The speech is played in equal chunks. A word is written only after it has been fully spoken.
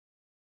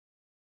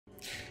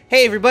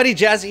Hey everybody,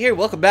 Jazzy here.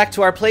 Welcome back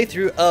to our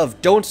playthrough of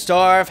Don't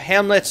Starve,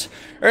 Hamlet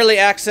Early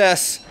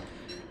Access.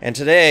 And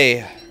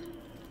today,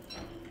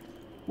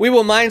 we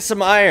will mine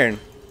some iron.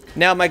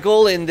 Now my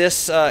goal in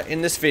this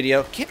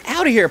video, get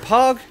out of here,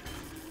 Pog.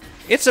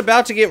 It's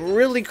about to get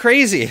really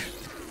crazy.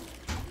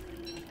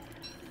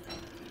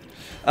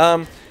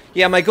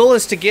 Yeah, my goal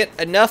is to get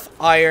enough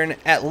iron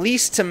at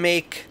least to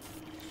make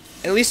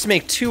 2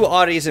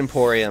 Oddies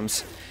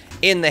Emporiums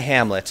in the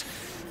Hamlet.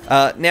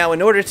 Now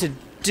in order to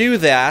do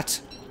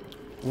that,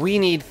 we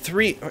need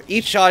 3,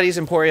 each Oddies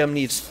Emporium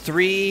needs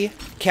 3,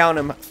 count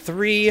them,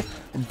 3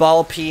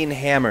 ball peen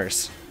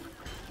hammers.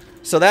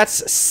 So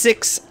that's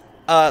 6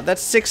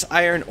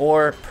 iron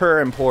ore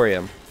per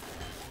Emporium.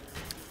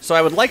 So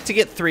I would like to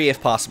get 3 if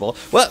possible.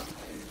 Well,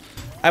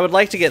 I would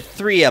like to get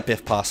 3 up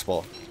if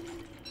possible.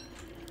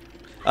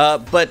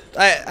 But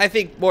I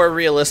think more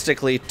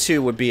realistically 2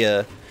 would be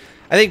a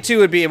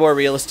more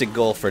realistic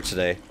goal for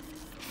today.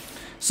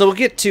 So we'll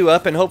get 2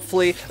 up and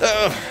hopefully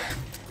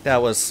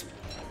that was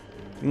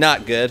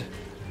not good.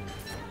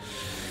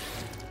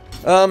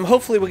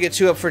 Hopefully we'll get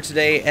 2 up for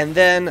today, and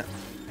then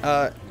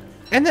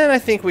I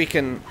think we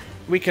can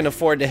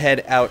afford to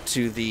head out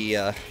to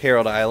the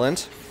Herald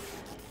Island.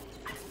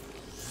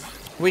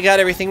 We got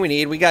everything we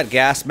need. We got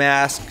gas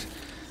masks.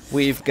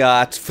 We've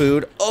got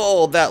food.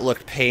 Oh, that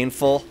looked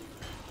painful.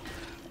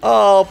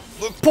 Oh,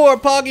 poor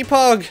Poggy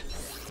Pog.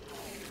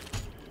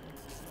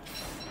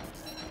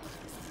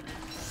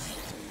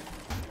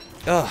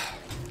 Oh,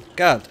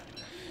 God.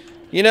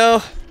 You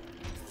know,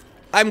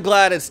 I'm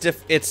glad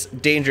it's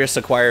dangerous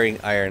acquiring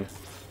iron.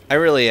 I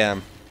really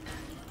am.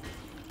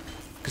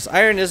 Because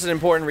iron is an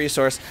important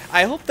resource.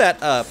 I hope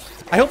that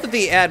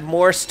they add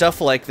more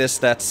stuff like this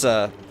that's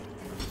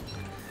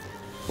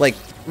like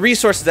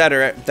resources that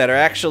are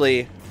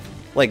actually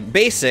like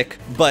basic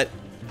but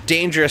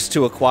dangerous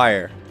to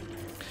acquire.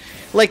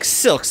 Like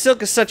silk.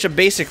 Silk is such a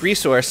basic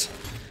resource,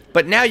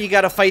 but now you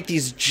got to fight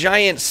these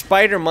giant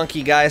spider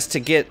monkey guys to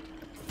get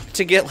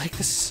like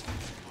this.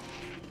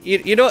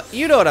 You know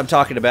what I'm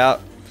talking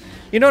about.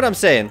 You know what I'm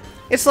saying.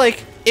 It's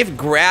like if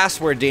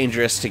grass were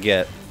dangerous to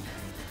get.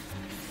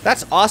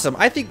 That's awesome.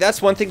 I think that's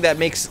one thing that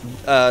makes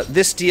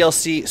this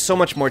DLC so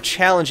much more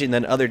challenging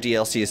than other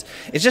DLCs.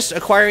 It's just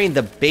acquiring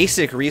the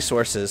basic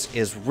resources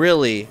is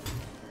really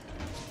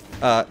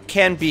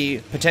can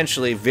be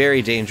potentially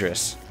very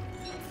dangerous.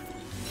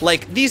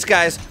 Like, these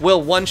guys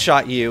will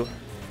one-shot you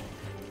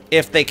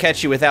if they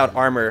catch you without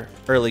armor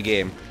early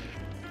game.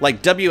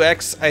 Like,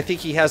 WX, I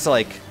think he has,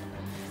 like...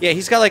 Yeah,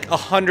 he's got, like,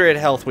 100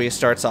 health when he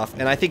starts off.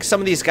 And I think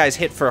some of these guys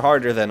hit for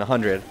harder than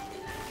 100.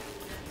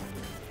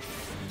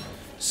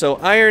 So,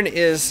 iron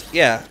is...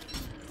 Yeah.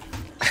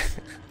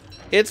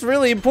 It's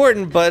really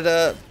important,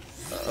 but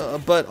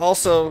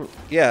also...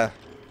 Yeah.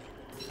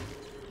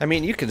 I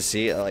mean, you can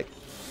see, like...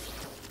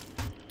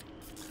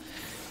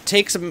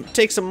 Takes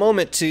a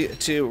moment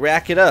to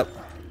rack it up.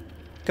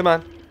 Come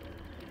on.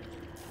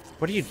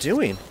 What are you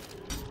doing?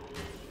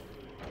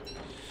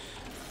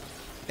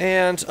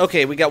 And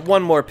okay, we got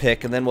one more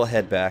pick, and then we'll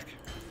head back.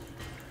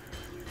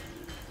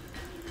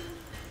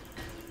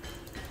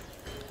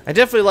 I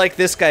definitely like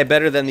this guy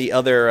better than the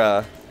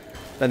other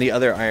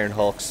Iron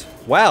Hulks.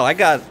 Wow, I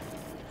got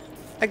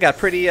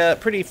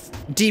pretty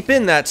deep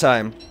in that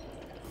time.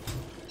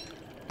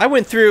 I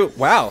went through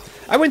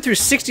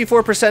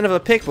 64% of a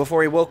pick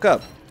before he woke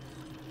up.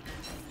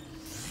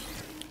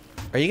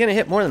 Are you gonna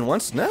hit more than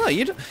once? No,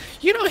 you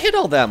don't hit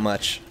all that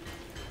much.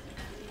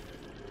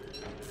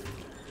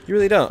 You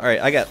really don't. All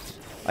right, I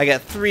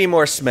got 3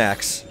 more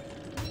smacks.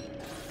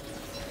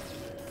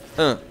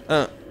 Don't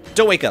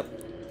wake up.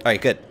 All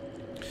right, good.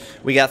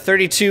 We got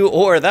 32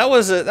 ore. That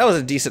was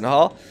a decent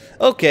haul.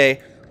 Okay,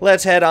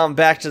 let's head on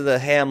back to the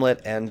Hamlet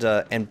and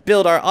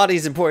build our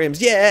Oddies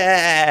Emporiums.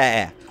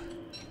 Yeah.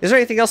 Is there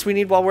anything else we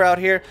need while we're out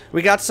here?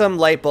 We got some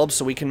light bulbs,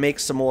 so we can make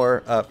some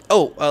more.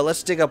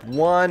 Let's dig up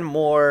one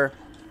more.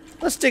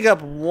 Let's dig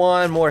up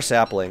one more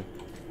sapling.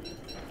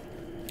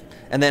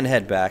 And then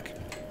head back.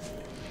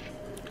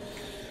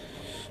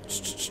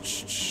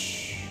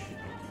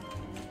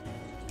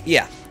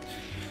 Yeah.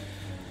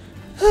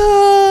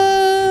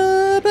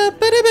 I'm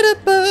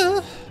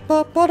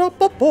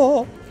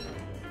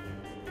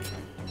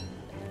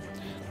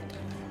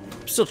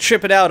still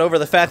tripping out over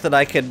the fact that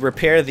I could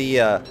repair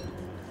the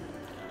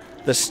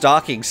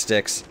stocking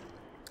sticks.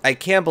 I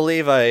can't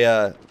believe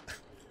I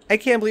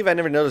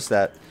never noticed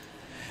that.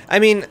 I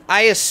mean,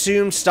 I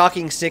assumed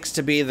stocking sticks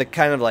to be the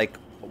kind of like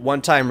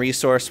one-time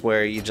resource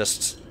where you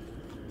just,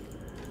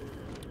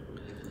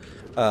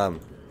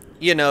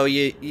 you know,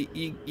 you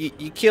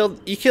kill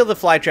the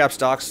flytrap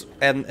stocks,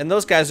 and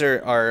those guys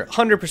are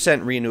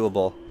 100%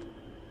 renewable.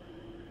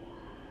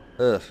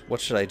 Ugh,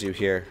 what should I do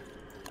here?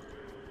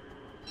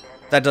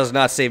 That does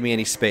not save me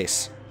any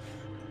space.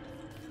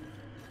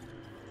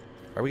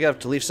 Are we gonna have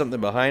to leave something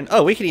behind?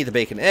 Oh, we can eat the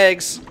bacon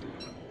eggs.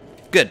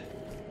 Good.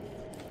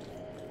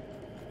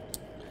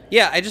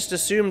 Yeah, I just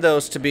assumed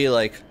those to be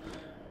like,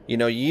 you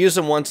know, you use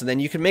them once and then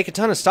you can make a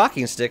ton of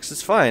stocking sticks.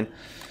 It's fine.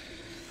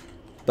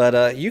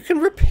 But you can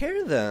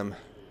repair them.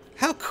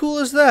 How cool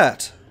is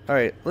that?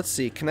 Alright, let's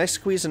see. Can I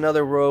squeeze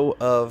another row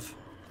of...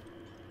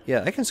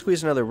 Yeah, I can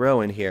squeeze another row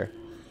in here.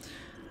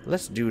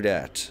 Let's do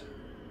that.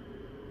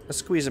 Let's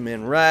squeeze them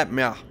in right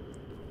now.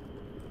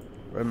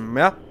 And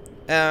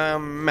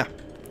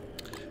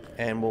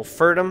we'll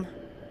fert them.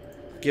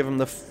 Give them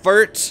the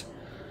fert.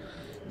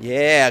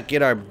 Yeah,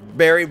 get our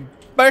berry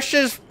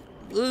bushes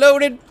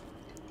loaded.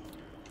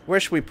 Where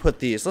should we put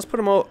these? Let's put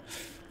them out.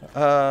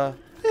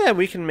 Yeah,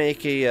 we can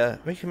make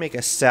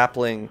a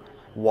sapling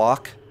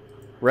walk,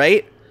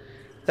 right?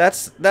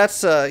 That's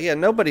yeah,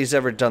 nobody's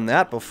ever done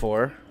that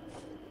before.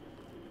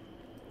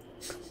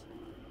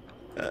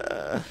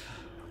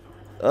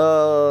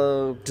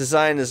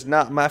 Design is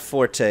not my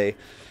forte.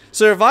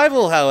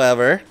 Survival,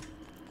 however.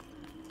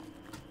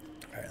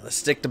 Alright, let's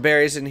stick the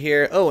berries in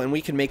here. Oh, and we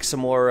can make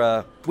some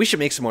more, we should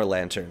make some more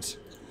lanterns.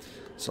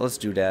 So let's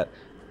do that.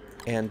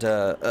 And,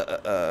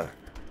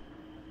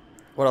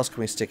 what else can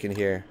we stick in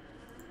here?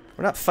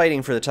 We're not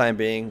fighting for the time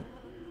being.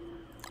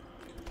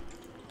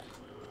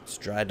 Let's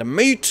dry the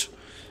meat.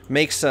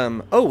 Make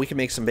some, oh, we can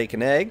make some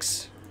bacon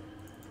eggs.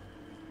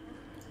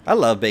 I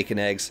love bacon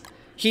eggs.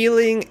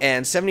 Healing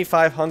and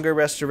 75 hunger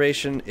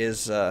restoration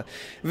is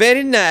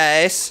very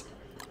nice.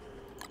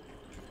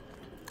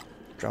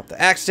 Drop the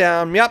axe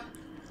down. Yup.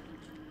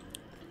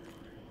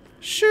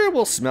 Sure,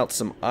 we'll smelt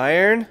some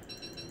iron.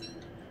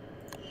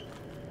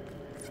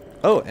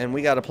 Oh, and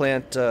we gotta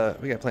plant.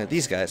 We gotta plant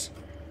these guys.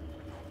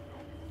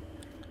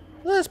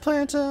 Let's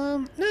plant.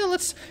 No,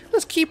 let's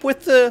keep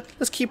with the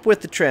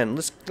trend.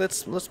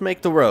 Let's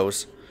make the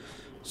rows.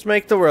 Let's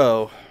make the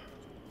row.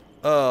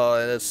 Oh,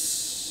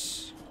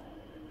 it's.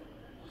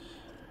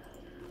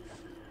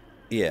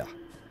 Yeah.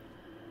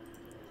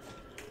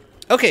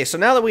 Okay, so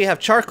now that we have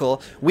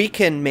charcoal, we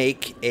can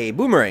make a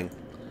boomerang.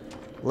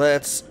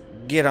 Let's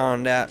get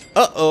on that.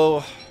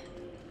 Uh-oh.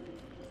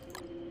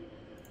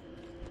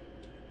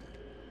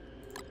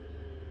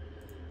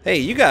 Hey,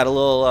 you got a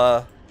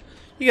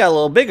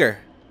little bigger.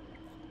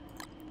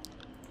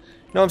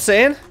 Know what I'm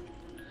saying?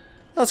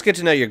 Well, it's good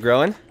to know you're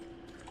growing.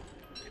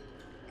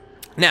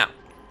 Now,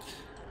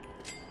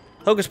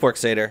 Hocus Pork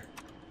Seder.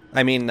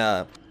 I mean,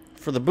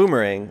 for the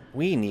boomerang,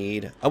 we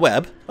need a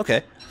web.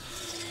 Okay.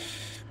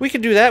 We can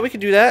do that. We can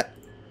do that.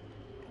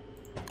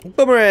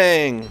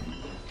 Boomerang.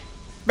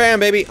 Bam,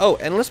 baby. Oh,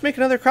 and let's make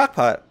another crock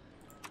pot.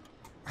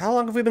 How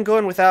long have we been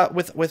going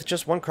with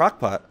just one crock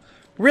pot?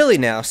 Really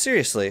now?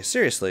 Seriously?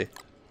 Seriously?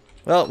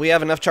 Well, we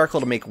have enough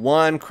charcoal to make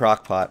one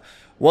crock pot.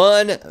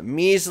 One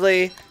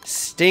measly,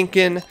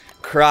 stinking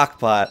crock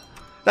pot.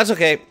 That's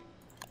okay.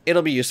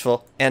 It'll be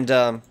useful. And,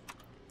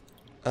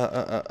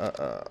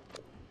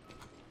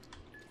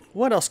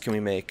 what else can we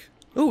make?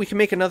 Ooh, we can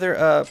make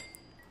another,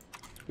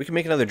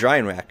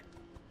 drying rack.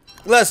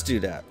 Let's do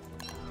that.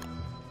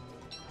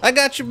 I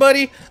got you,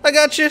 buddy. I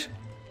got you.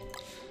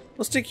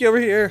 We'll stick you over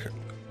here.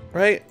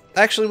 Right?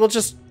 Actually, we'll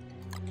just...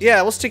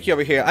 Yeah, we'll stick you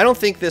over here. I don't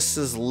think this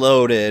is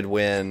loaded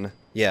when...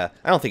 Yeah,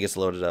 I don't think it's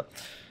loaded up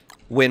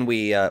when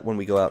we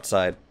go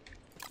outside.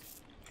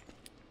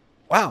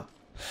 Wow.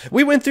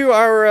 We went through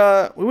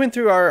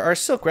our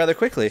silk rather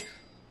quickly.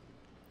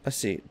 Let's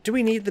see. Do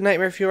we need the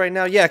nightmare fuel right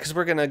now? Yeah, because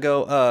we're gonna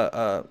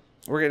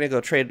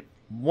go trade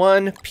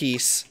one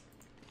piece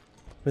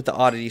with the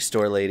oddity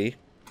store lady.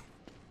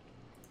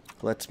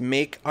 Let's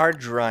make our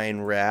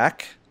drying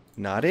rack.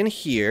 Not in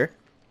here.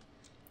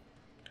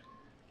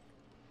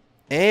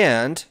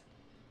 And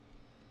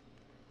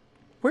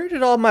where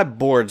did all my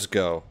boards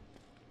go?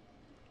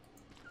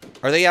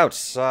 Are they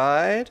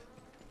outside?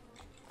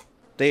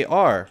 They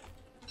are.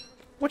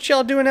 What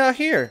y'all doing out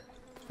here?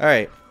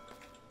 Alright.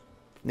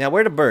 Now,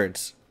 where are the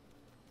birds?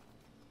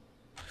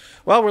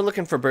 While we're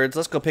looking for birds,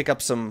 let's go pick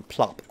up some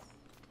plop.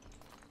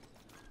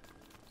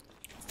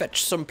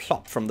 Fetch some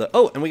plop from the...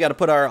 Oh, and we gotta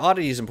put our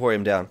oddities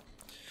emporium down.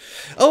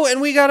 Oh,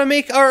 and we gotta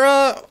make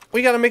our,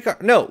 we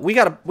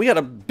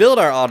gotta build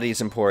our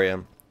oddities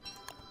emporium.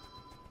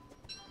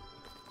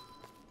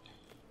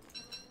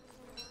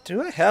 Do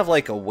I have,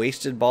 like, a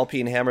wasted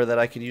ball-peen hammer that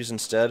I could use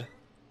instead?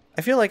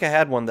 I feel like I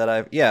had one that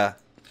I've... Yeah.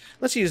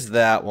 Let's use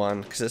that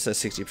one, because it says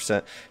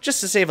 60%. Just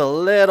to save a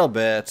little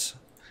bit.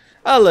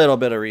 A little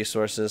bit of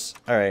resources.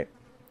 Alright.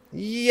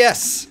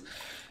 Yes!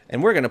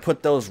 And we're going to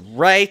put those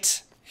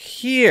right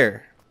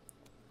here.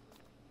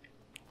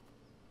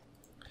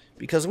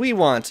 Because we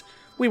want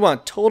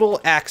total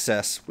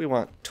access. We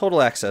want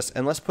total access.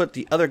 And let's put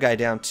the other guy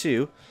down,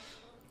 too.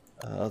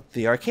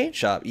 The arcade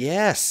shop.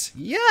 Yes!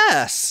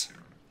 Yes!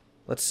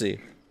 Let's see.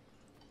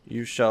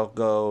 You shall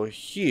go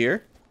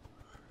here.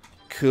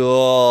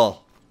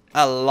 Cool.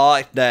 I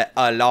like that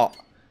a lot.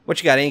 What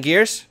you got, any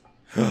gears?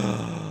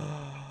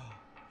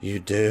 You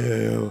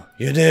do.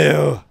 You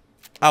do.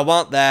 I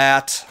want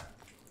that.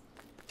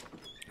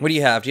 What do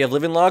you have? Do you have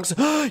living logs?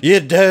 You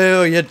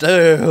do. You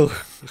do.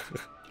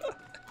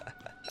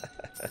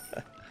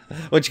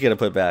 What you gonna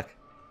put back?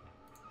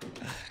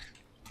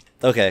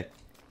 Okay.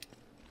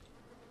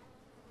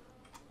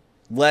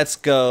 Let's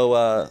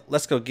go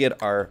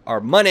get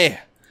our money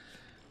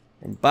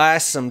and buy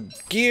some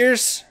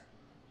gears.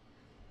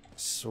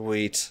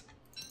 Sweet.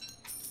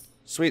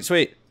 Sweet,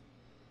 sweet.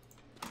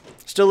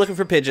 Still looking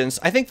for pigeons.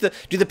 I think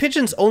do the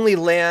pigeons only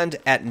land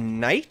at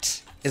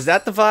night? Is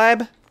that the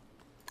vibe?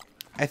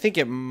 I think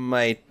it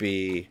might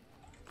be.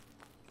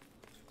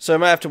 So I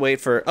might have to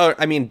wait for, oh,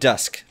 I mean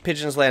dusk.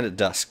 Pigeons land at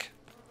dusk.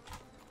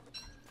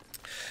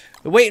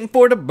 We're waiting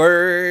for the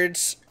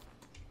birds.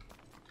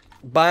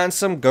 Buying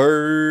some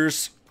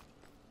gurs.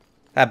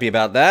 Happy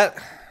about that.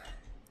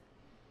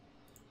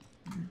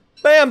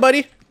 Bam,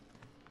 buddy.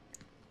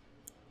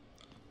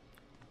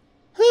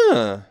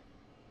 Huh.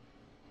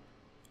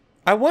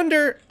 I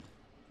wonder...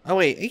 Oh,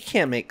 wait. You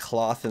can't make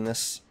cloth in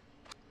this.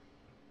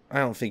 I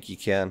don't think you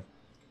can.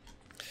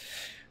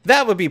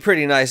 That would be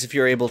pretty nice if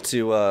you're able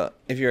to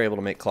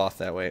make cloth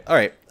that way. All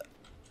right.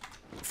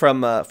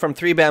 From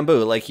 3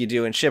 bamboo, like you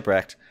do in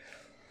Shipwrecked.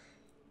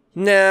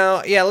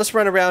 Now, yeah, let's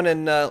run around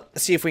and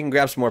see if we can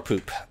grab some more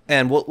poop.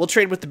 And we'll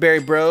trade with the berry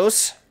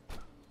bros.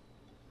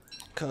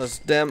 Cause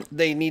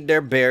they need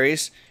their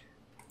berries.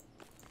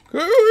 Oh,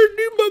 I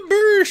need my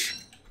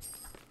berries.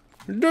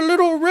 The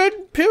little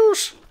red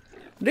pills,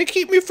 they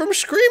keep me from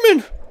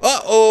screaming.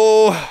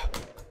 Uh-oh.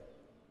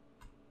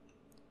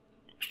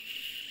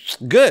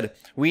 Good.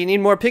 We need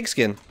more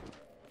pigskin.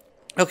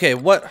 Okay,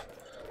 what?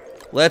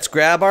 Let's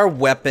grab our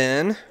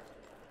weapon.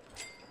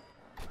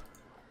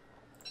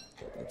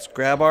 Let's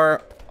grab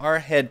our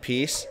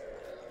headpiece.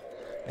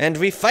 And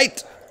we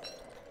fight.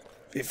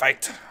 We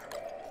fight.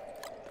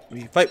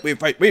 We fight, we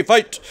fight, we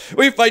fight,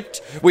 we fight,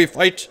 we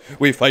fight,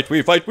 we fight,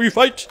 we fight, we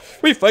fight,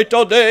 we fight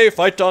all day,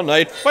 fight all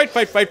night, fight,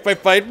 fight, fight, fight,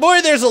 fight.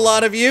 Boy, there's a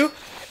lot of you.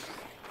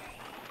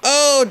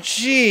 Oh,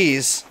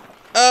 jeez.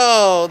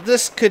 Oh,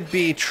 this could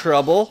be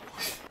trouble.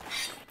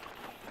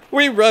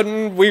 We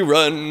run, we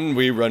run,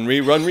 we run,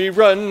 we run, we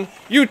run.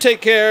 You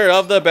take care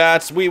of the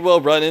bats, we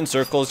will run in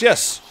circles,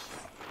 yes.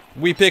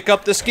 We pick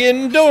up the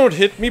skin, don't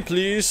hit me,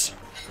 please.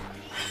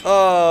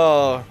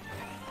 Oh.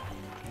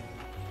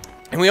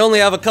 And we only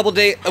have a couple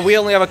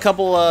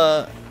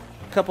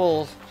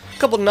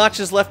couple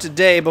notches left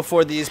today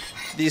before these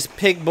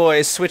pig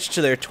boys switch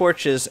to their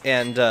torches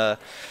and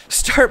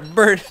start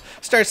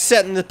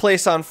setting the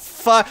place on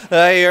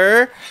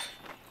fire.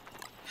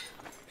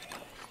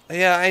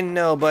 Yeah, I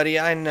know, buddy.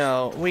 I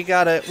know. We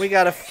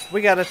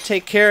gotta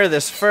take care of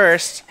this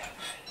first.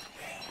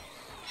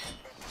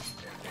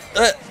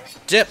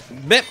 Dip,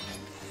 bip.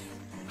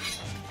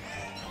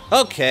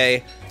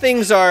 Okay,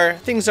 things are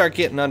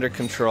getting under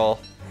control.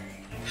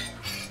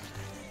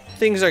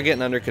 Things are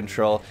getting under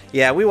control.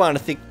 Yeah, we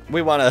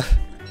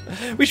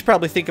should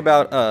probably think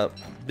about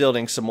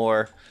building some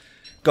more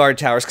guard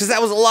towers, because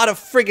that was a lot of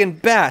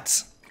friggin'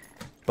 bats.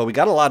 But we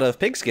got a lot of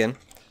pigskin.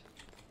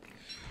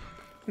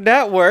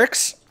 That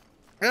works.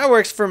 That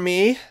works for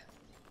me.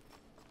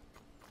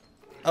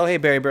 Oh, hey,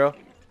 Berry Bro.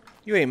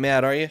 You ain't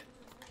mad, are you?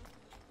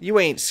 You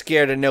ain't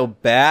scared of no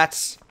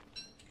bats.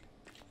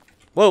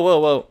 Whoa, whoa,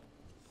 whoa.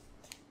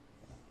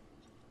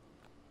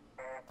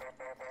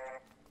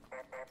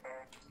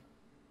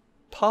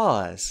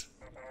 Pause.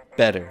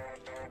 Better.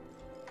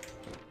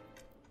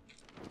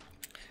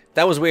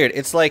 That was weird.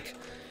 It's like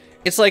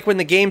when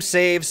the game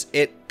saves,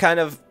 it kind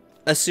of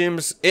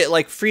assumes, it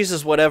like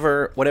freezes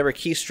whatever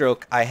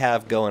keystroke I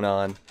have going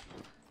on.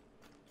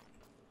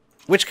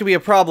 Which could be a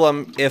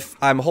problem if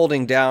I'm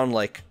holding down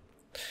like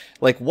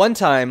one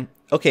time,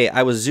 okay,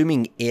 I was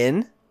zooming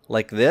in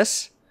like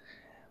this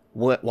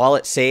while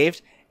it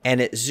saved,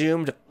 and it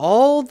zoomed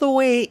all the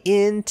way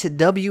into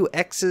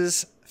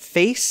WX's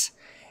face.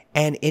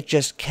 And it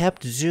just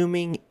kept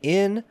zooming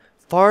in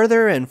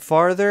farther and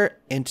farther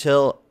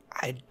until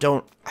I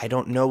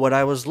don't know what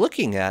I was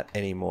looking at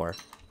anymore.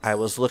 I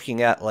was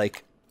looking at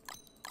like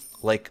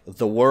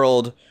the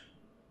world.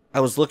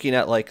 I was looking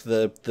at like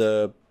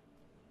the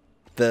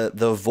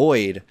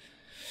void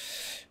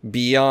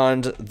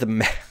beyond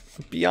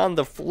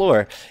the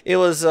floor. It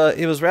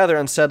was rather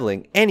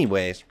unsettling.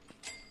 Anyways,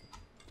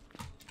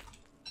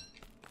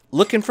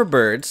 looking for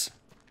birds,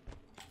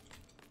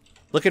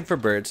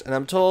 and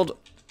I'm told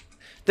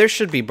there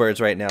should be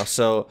birds right now,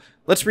 so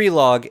let's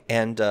relog,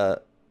 and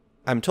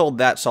I'm told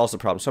that solves the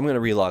problem, so I'm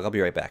going to relog. I'll be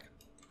right back.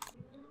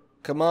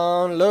 Come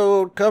on,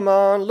 load, come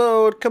on,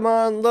 load, come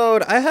on,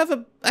 load. I have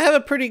a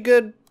pretty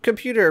good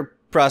computer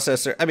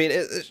processor. I mean,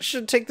 it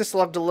shouldn't take this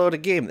long to load a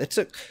game. It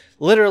took,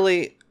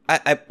 literally,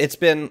 it's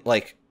been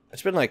like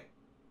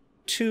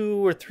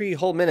 2 or 3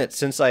 whole minutes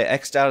since I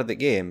X'd out of the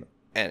game,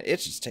 and it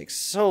just takes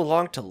so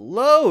long to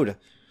load.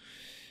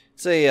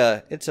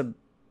 I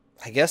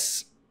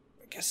guess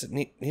it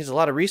needs a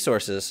lot of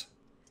resources.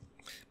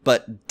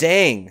 But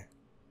dang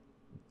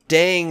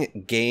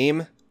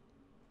game.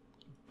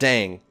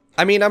 Dang.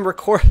 I mean, I'm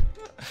recording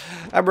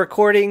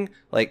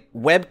like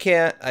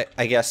webcam.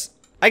 I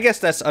guess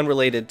that's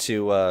unrelated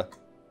to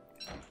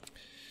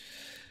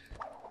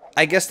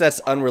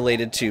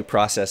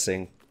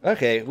processing.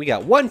 Okay, we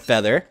got 1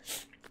 feather.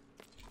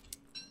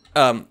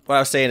 What I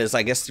was saying is,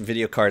 I guess the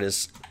video card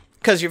is,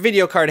 because your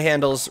video card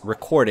handles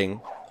recording,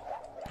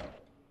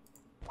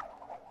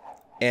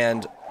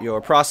 and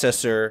your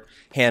processor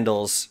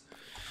handles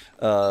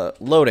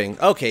loading.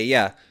 Okay,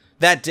 yeah,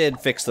 that did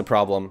fix the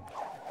problem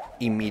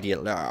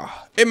immediately.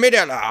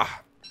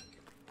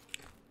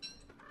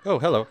 Oh,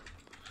 hello.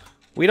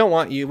 We don't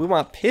want you. We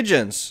want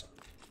pigeons.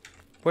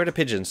 Where are the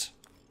pigeons?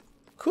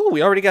 Cool,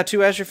 we already got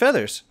 2 azure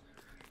feathers.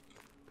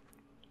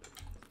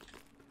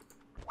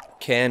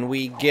 Can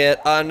we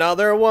get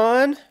another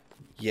one?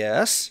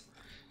 Yes.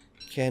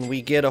 Can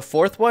we get a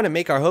 4th one and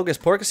make our Hocus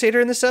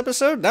Porcusator in this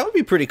episode? That would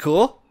be pretty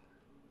cool.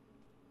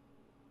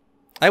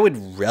 I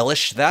would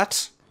relish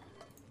that.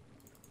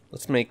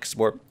 Let's make some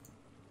more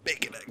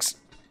bacon eggs.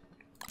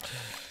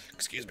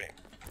 Excuse me.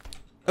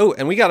 Oh,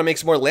 and we gotta make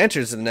some more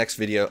lanterns in the next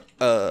video.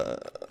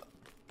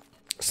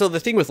 So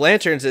the thing with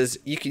lanterns is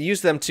you can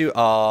use them to...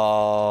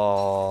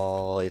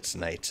 Oh, it's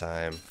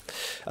nighttime.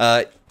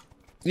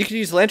 You can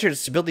use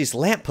lanterns to build these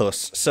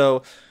lampposts.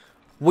 So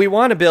we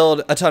want to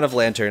build a ton of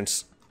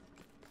lanterns.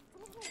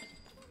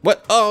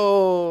 What?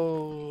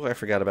 Oh, I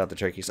forgot about the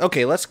turkeys.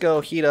 Okay, let's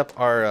go heat up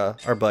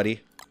our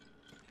buddy.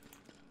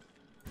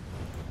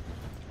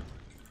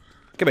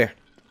 Come here.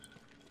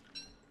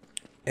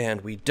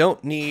 And we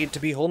don't need to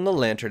be holding the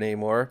lantern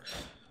anymore.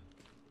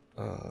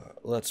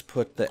 Let's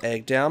put the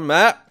egg down.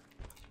 Matt.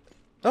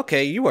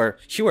 Okay, you are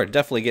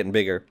definitely getting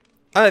bigger.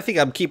 I think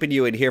I'm keeping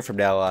you in here from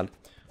now on.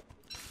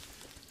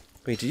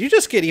 Wait, did you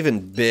just get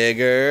even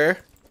bigger?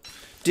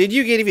 Did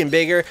you get even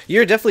bigger?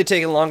 You're definitely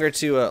taking longer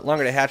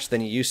to hatch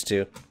than you used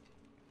to.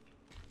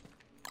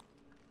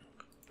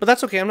 But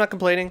that's okay, I'm not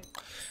complaining.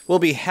 We'll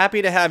be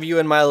happy to have you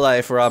in my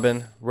life,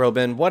 Robin,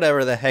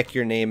 whatever the heck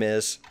your name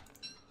is.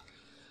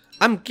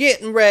 I'm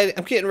getting ready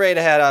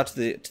to head out to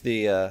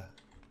the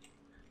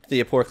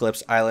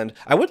Aporkalypse Island.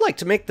 I would like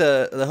to make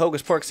the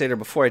Hocus Porcusator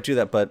before I do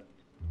that, but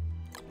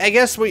I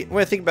guess when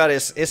I think about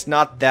it, it's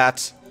not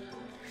that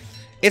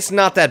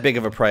big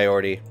of a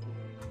priority.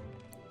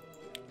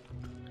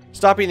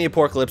 Stopping the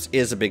Aporkalypse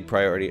is a big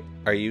priority.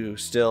 Are you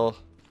still...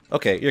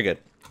 Okay, you're good.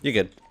 You're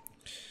good.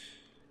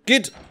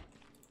 Good.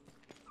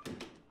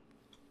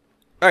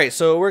 Alright,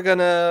 so we're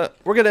gonna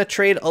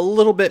trade a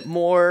little bit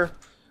more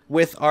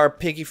with our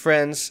piggy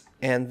friends,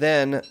 and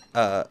then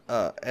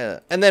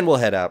we'll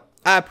head out.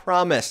 I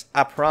promise.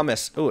 I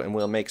promise. Oh, and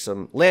we'll make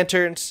some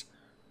lanterns.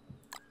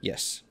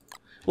 Yes.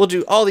 We'll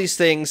do all these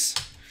things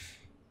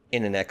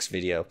in the next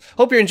video.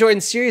 Hope you're enjoying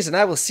the series, and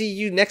I will see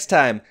you next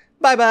time.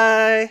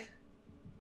 Bye-bye!